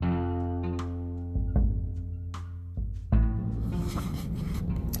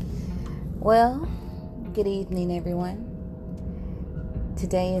Well, good evening, everyone.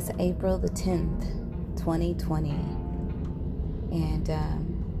 Today is April the 10th, 2020, and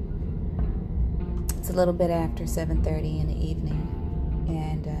it's a little bit after 7:30 in the evening,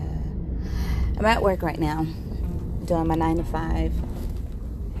 and I'm at work right now, doing my 9 to 5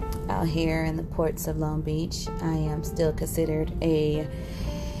 out here in the ports of Long Beach. I am still considered a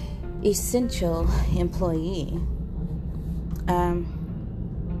essential employee.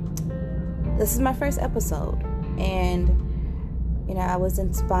 This is my first episode, and I was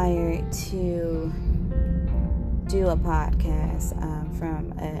inspired to do a podcast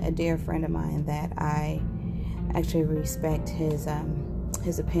from a dear friend of mine that I actually respect his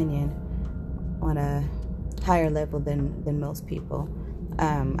opinion on a higher level than most people.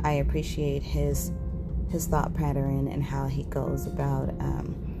 I appreciate his thought pattern and how he goes about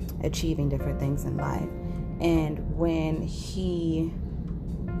achieving different things in life. And when he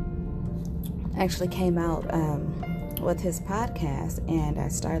actually came out with his podcast, and I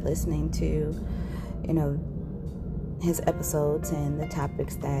started listening to his episodes and the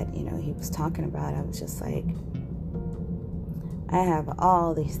topics that he was talking about, I was just like, I have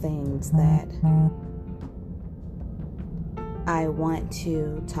all these things that I want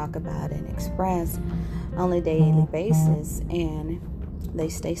to talk about and express on a daily basis, and they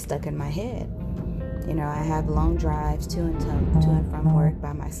stay stuck in my head. I have long drives to and from work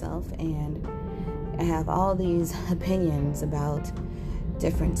by myself, and I have all these opinions about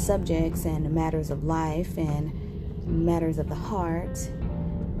different subjects and matters of life and matters of the heart,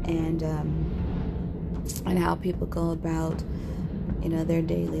 and how people go about their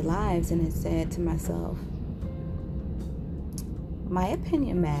daily lives. And I said to myself, my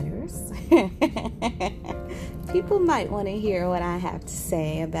opinion matters. People might want to hear what I have to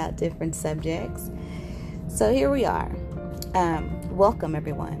say about different subjects. So here we are. Welcome,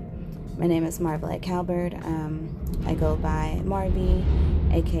 everyone. My name is Marvelette Calbert. I go by Marvy,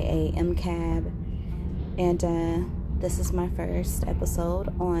 aka MCAB, and this is my first episode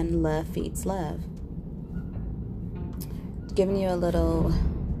on Love Feeds Love. Giving you a little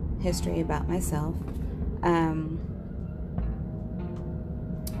history about myself. I'm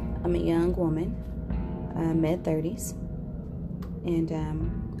a young woman, mid-30s, and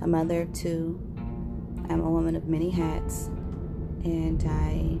a mother of two. I'm a woman of many hats, and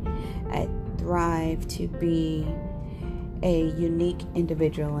I thrive to be a unique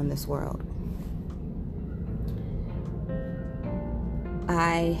individual in this world.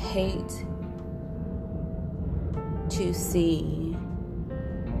 I hate to see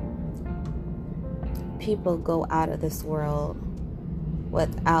people go out of this world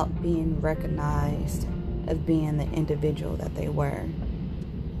without being recognized of being the individual that they were.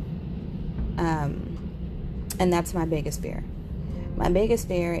 And that's my biggest fear. My biggest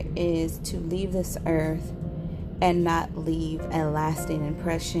fear is to leave this earth and not leave a lasting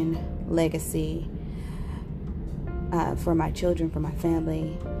impression, legacy for my children, for my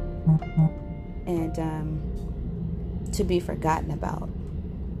family, and to be forgotten about.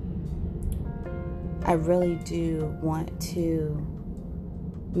 I really do want to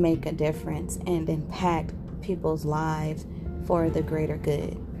make a difference and impact people's lives for the greater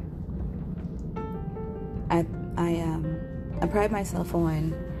good. I pride myself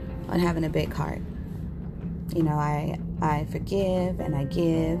on having a big heart. I forgive and I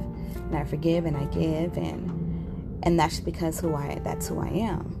give, and I forgive and I give, and that's because that's who I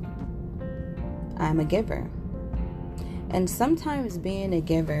am. I'm a giver. And sometimes being a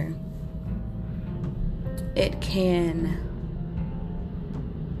giver, it can,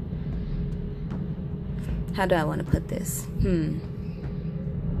 how do I want to put this?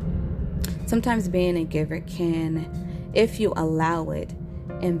 Sometimes being a giver can, if you allow it,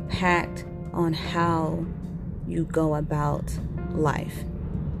 impact on how you go about life.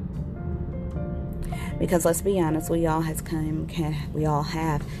 Because let's be honest, we all have came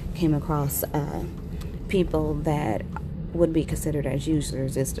across people that would be considered as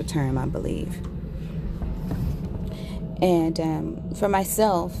users, is the term, I believe. And for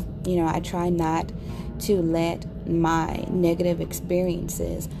myself, I try not to let my negative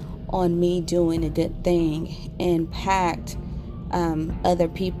experiences on me doing a good thing impact other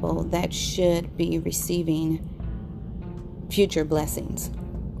people that should be receiving future blessings.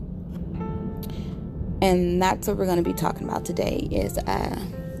 And that's what we're going to be talking about today, is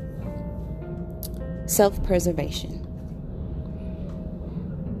self-preservation.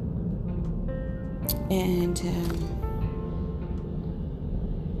 And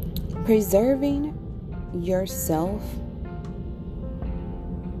preserving yourself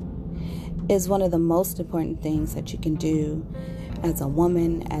is one of the most important things that you can do as a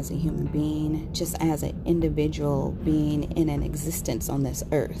woman, as a human being, just as an individual being in an existence on this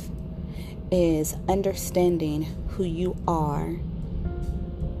earth, is understanding who you are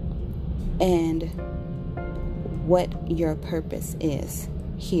and what your purpose is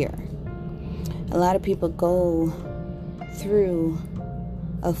here. A lot of people go through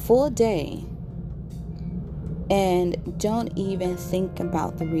a full day and don't even think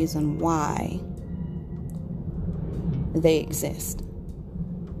about the reason why they exist.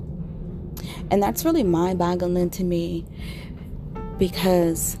 And that's really mind-boggling to me,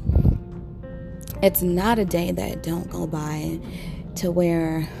 because it's not a day that don't go by to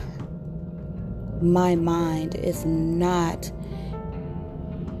where my mind is not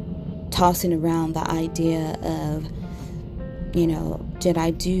tossing around the idea of, did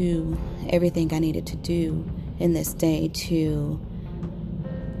I do everything I needed to do in this day to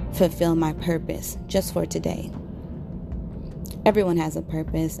fulfill my purpose just for today? Everyone has a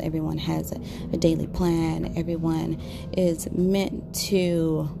purpose. Everyone has a daily plan. Everyone is meant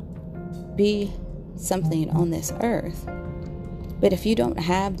to be something on this earth. But if you don't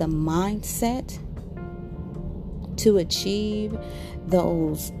have the mindset to achieve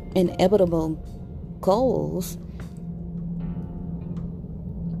those inevitable goals,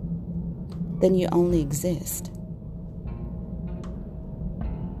 then you only exist.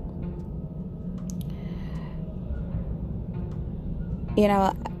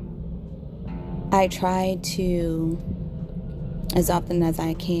 I try to, as often as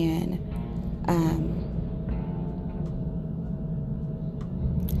I can,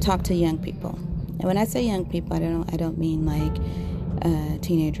 talk to young people. And when I say young people, I don't mean like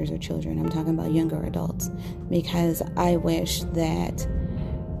teenagers or children. I'm talking about younger adults, because I wish that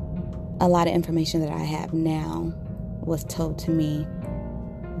a lot of information that I have now was told to me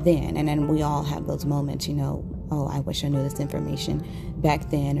then. And then we all have those moments, oh, I wish I knew this information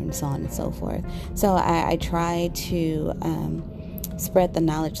back then, and so on and so forth. So I try to spread the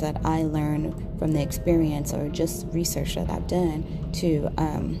knowledge that I learned from the experience or just research that I've done to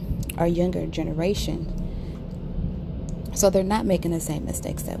our younger generation, so they're not making the same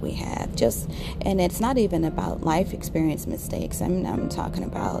mistakes that we have. And it's not even about life experience mistakes. I'm talking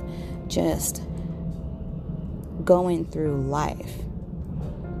about just going through life.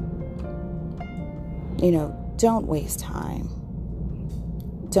 Don't waste time.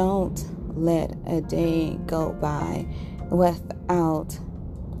 Don't let a day go by without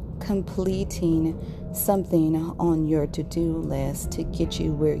completing something on your to-do list to get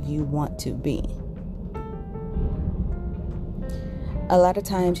you where you want to be. A lot of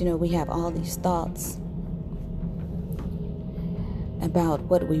times, we have all these thoughts about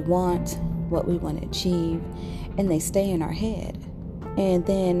what we want to achieve, and they stay in our head. And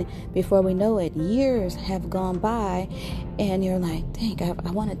then before we know it, years have gone by, and you're like, dang,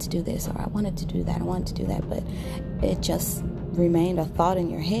 I wanted to do this, or I wanted to do that, but it just remained a thought in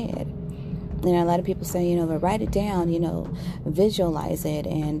your head. And a lot of people say, but write it down, visualize it,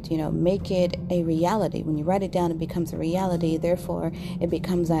 and, make it a reality. When you write it down, it becomes a reality. Therefore, it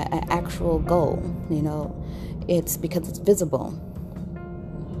becomes an actual goal. It's because it's visible.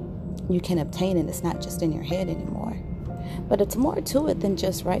 You can obtain it. It's not just in your head anymore. But it's more to it than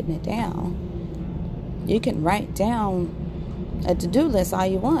just writing it down. You can write down a to-do list all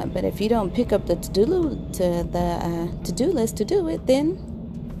you want, but if you don't pick up the to-do list to do it, then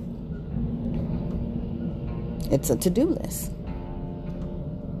it's a to-do list.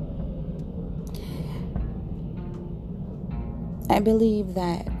 I believe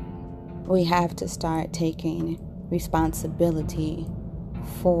that we have to start taking responsibility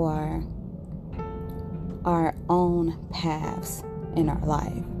for our own paths in our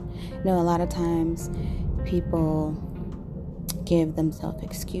life. A lot of times people give themselves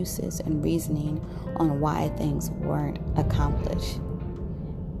excuses and reasoning on why things weren't accomplished.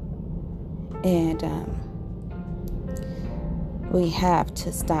 And we have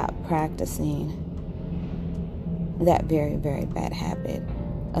to stop practicing that very, very bad habit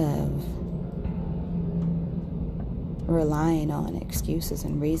of relying on excuses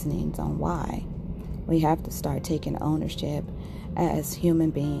and reasonings on why. We have to start taking ownership as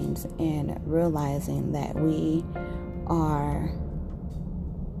human beings and realizing that we are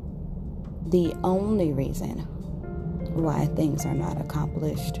the only reason why things are not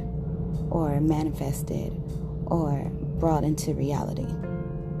accomplished or manifested or brought into reality.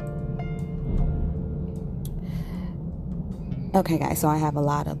 Okay, guys, so I have a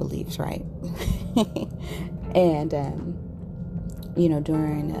lot of beliefs, right? And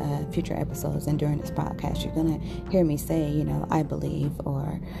during future episodes and during this podcast, you're going to hear me say, I believe,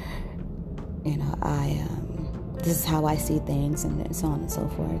 or, this is how I see things, and so on and so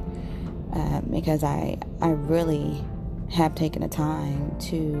forth. Because I really have taken the time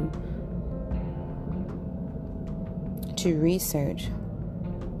to research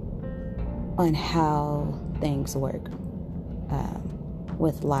on how things work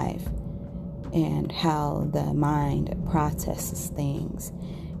with life, and how the mind processes things,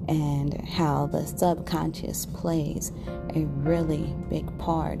 and how the subconscious plays a really big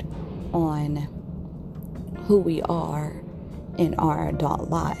part on who we are in our adult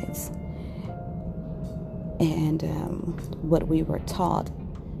lives, and what we were taught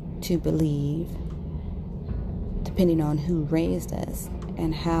to believe, depending on who raised us,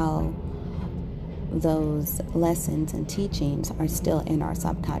 and how those lessons and teachings are still in our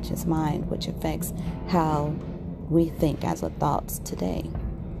subconscious mind, which affects how we think as adults today.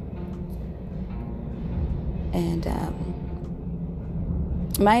 And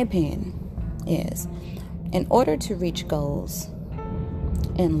my opinion is, in order to reach goals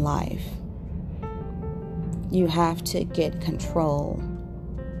in life, you have to get control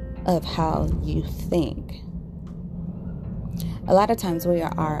of how you think. A lot of times we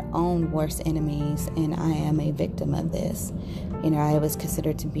are our own worst enemies, and I am a victim of this. I was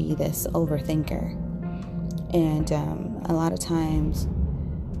considered to be this overthinker. And a lot of times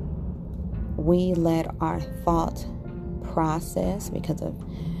we let our thought process, because of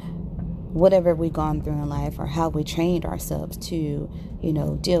whatever we've gone through in life or how we trained ourselves to,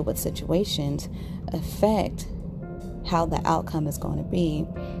 deal with situations, affect how the outcome is going to be,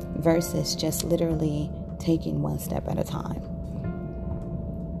 versus just literally taking one step at a time.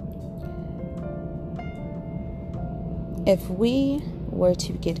 If we were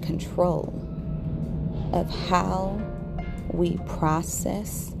to get control of how we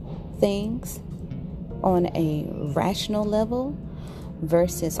process things on a rational level,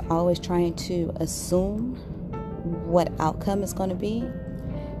 versus always trying to assume what outcome is going to be,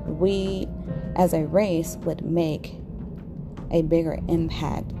 we as a race would make a bigger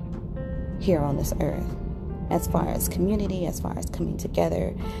impact here on this earth, as far as community, as far as coming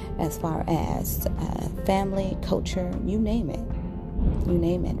together, as far as family, culture, you name it.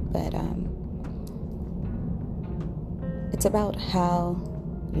 But it's about how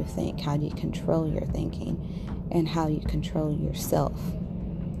you think, how you control your thinking, and how you control yourself.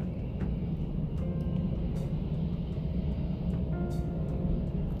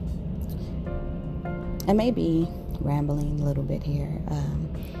 I may be rambling a little bit here.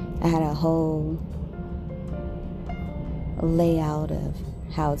 I had a whole layout of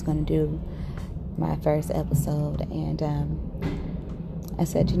how I was going to do my first episode, and I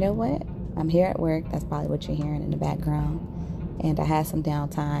said, you know what? I'm here at work. That's probably what you're hearing in the background. And I had some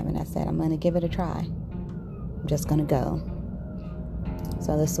downtime, and I said, I'm going to give it a try. I'm just going to go.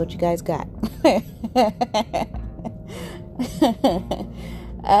 So this is what you guys got.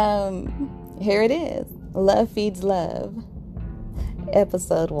 Here it is. Love Feeds Love,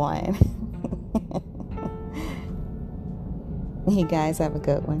 episode 1. You guys have a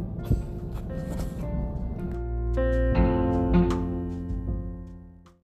good one.